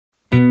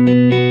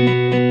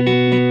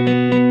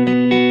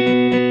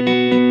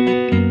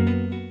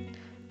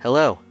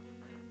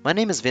My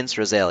name is Vince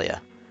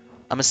Rosalia.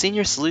 I'm a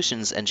Senior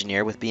Solutions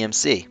Engineer with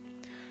BMC.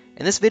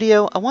 In this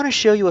video, I want to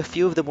show you a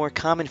few of the more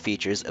common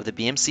features of the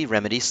BMC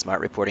Remedy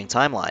Smart Reporting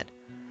timeline.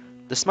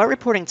 The Smart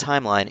Reporting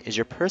timeline is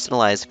your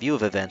personalized view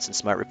of events in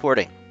Smart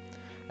Reporting.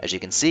 As you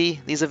can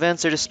see, these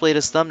events are displayed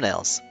as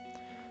thumbnails.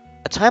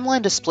 A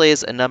timeline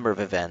displays a number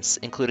of events,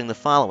 including the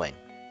following: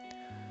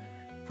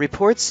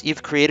 reports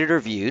you've created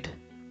or viewed,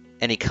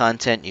 any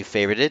content you've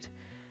favorited,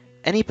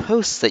 any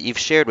posts that you've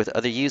shared with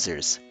other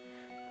users,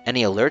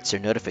 any alerts or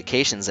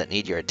notifications that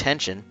need your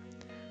attention,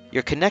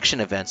 your connection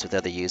events with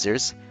other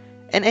users,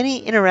 and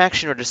any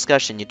interaction or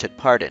discussion you took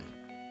part in.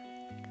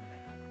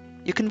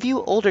 You can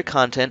view older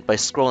content by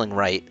scrolling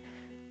right.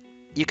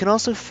 You can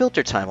also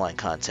filter timeline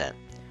content.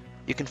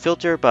 You can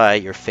filter by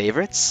your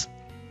favorites,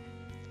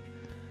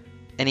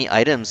 any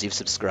items you've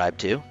subscribed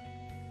to,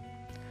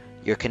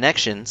 your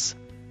connections,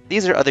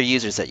 these are other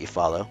users that you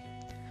follow,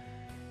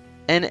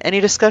 and any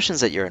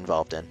discussions that you're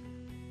involved in.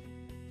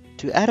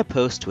 To add a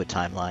post to a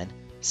timeline,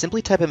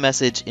 simply type a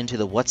message into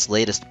the What's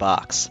Latest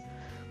box.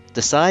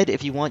 Decide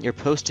if you want your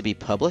post to be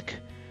public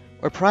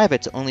or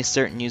private to only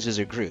certain users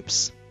or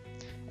groups.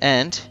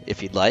 And,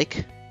 if you'd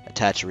like,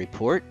 attach a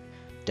report,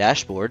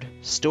 dashboard,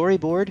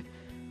 storyboard,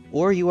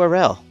 or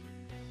URL.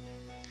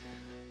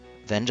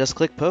 Then just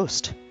click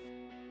Post.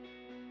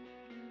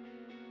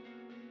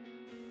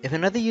 If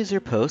another user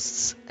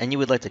posts and you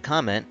would like to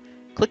comment,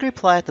 click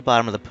Reply at the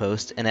bottom of the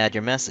post and add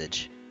your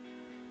message.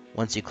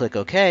 Once you click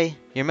OK,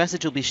 your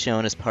message will be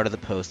shown as part of the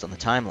post on the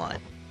timeline.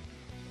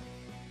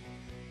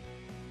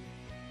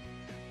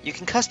 You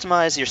can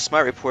customize your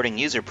Smart Reporting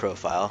user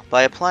profile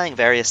by applying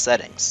various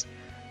settings.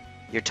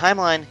 Your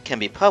timeline can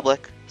be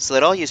public, so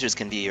that all users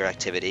can view your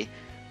activity,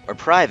 or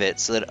private,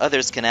 so that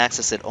others can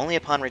access it only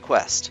upon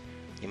request.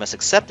 You must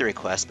accept the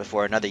request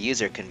before another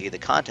user can view the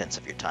contents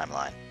of your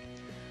timeline.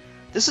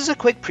 This is a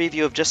quick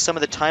preview of just some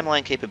of the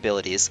timeline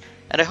capabilities,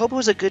 and I hope it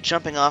was a good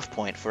jumping off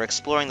point for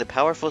exploring the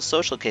powerful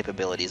social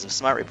capabilities of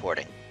Smart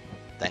Reporting.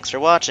 Thanks for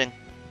watching!